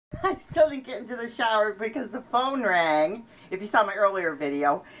I still didn't get into the shower because the phone rang. If you saw my earlier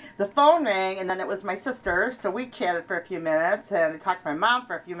video, the phone rang, and then it was my sister, so we chatted for a few minutes, and I talked to my mom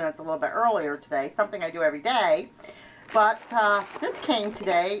for a few minutes a little bit earlier today, something I do every day. But this came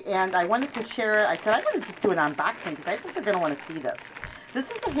today, and I wanted to share it. I said I'm going to just do an unboxing because I think they're going to want to see this. This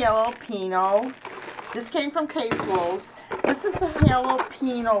is the jalapeno. This came from Cave Tools. This is the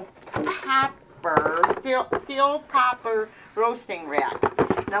jalapeno popper, steel popper roasting rack.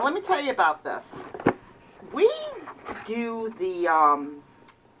 Now let me tell you about this. We do the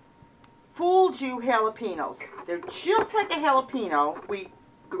Fool Jew jalapenos. They're just like a jalapeno. We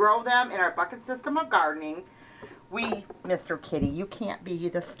grow them in our bucket system of gardening. Mr. Kitty, you can't be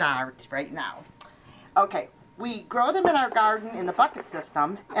the star right now. Okay, we grow them in our garden in the bucket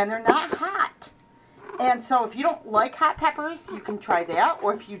system, and they're not hot. And so if you don't like hot peppers, you can try that.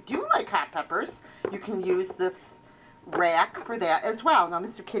 Or if you do like hot peppers, you can use this rack for that as well. Now,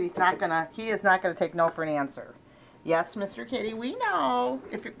 Mr. Kitty's he is not gonna take no for an answer. Yes, Mr. Kitty, we know.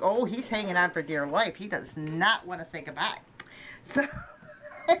 Oh, he's hanging on for dear life. He does not want to say goodbye. So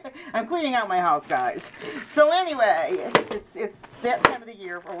I'm cleaning out my house, guys. So anyway, it's that time of the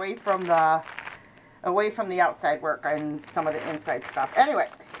year, away from the outside work and some of the inside stuff. Anyway,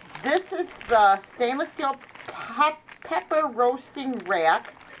 this is the stainless steel pepper roasting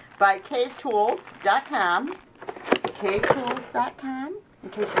rack by cavetools.com. cavetools.com, in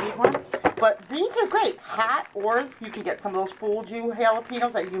case you need one. But these are great, hot, or you can get some of those Fool Jew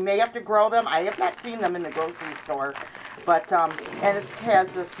jalapenos that you may have to grow them. I have not seen them in the grocery store. But, and it has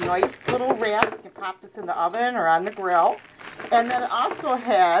this nice little rack. You can pop this in the oven or on the grill. And then it also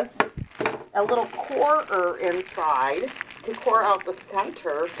has a little corer inside to core out the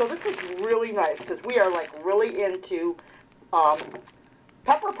center. So this is really nice because we are like really into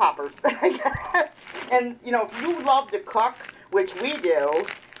pepper poppers, I guess. And, you know, if you love to cook, which we do,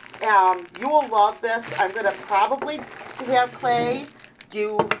 you will love this. I'm going to probably have Clay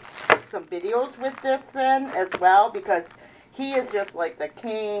do some videos with this in as well, because he is just like the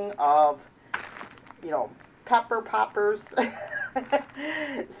king of, you know, pepper poppers.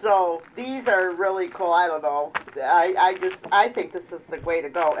 So these are really cool. I don't know. I think this is the way to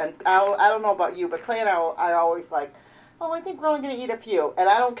go. And I don't know about you, but Clay and I always like, oh, I think we're only going to eat a few. And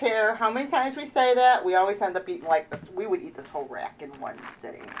I don't care how many times we say that, we always end up eating like this. We would eat this whole rack in one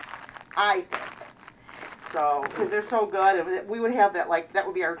sitting, I think. So, because they're so good, and we would have that, like, that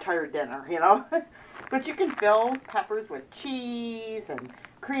would be our entire dinner, you know. But you can fill peppers with cheese and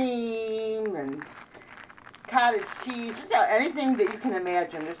cream and cottage cheese, just about anything that you can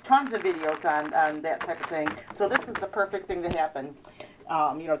imagine. There's tons of videos on that type of thing. So this is the perfect thing to happen.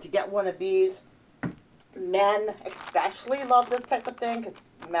 You know, to get one of these. Men especially love this type of thing, because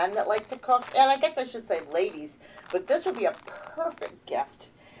men that like to cook, and I guess I should say ladies, but this would be a perfect gift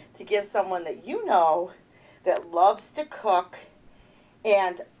to give someone that you know that loves to cook,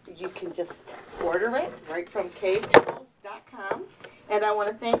 and you can just order it right from cavetools.com. And I want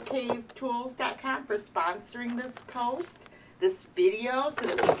to thank cavetools.com for sponsoring this post, this video, so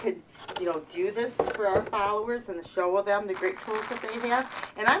that we could, you know, do this for our followers and show them the great tools that they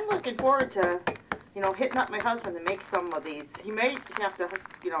have. And I'm looking forward to, you know, hitting up my husband to make some of these. He may have to,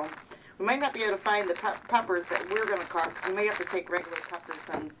 you know, we might not be able to find the peppers that we're going to cook. We may have to take regular peppers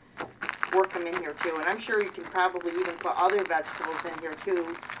and work them in here too. And I'm sure you can probably even put other vegetables in here too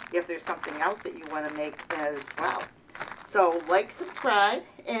if there's something else that you want to make as well. So like, subscribe,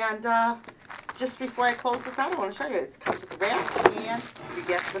 and just before I close this out, I want to show you. It comes with the rack, and you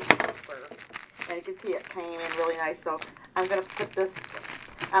get the pepper. And you can see it came in really nice. So I'm going to put this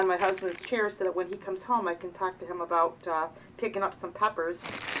on my husband's chair so that when he comes home, I can talk to him about picking up some peppers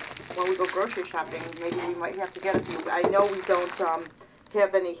when we go grocery shopping. Maybe we might have to get a few. I know we don't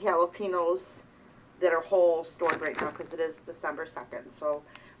have any jalapenos that are whole stored right now because it is December 2nd. So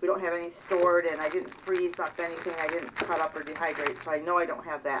we don't have any stored, and I didn't freeze up anything. I didn't cut up or dehydrate, so I know I don't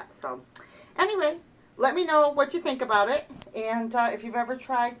have that. So anyway, let me know what you think about it. And if you've ever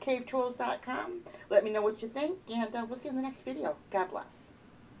tried cavetools.com, let me know what you think. And we'll see you in the next video. God bless.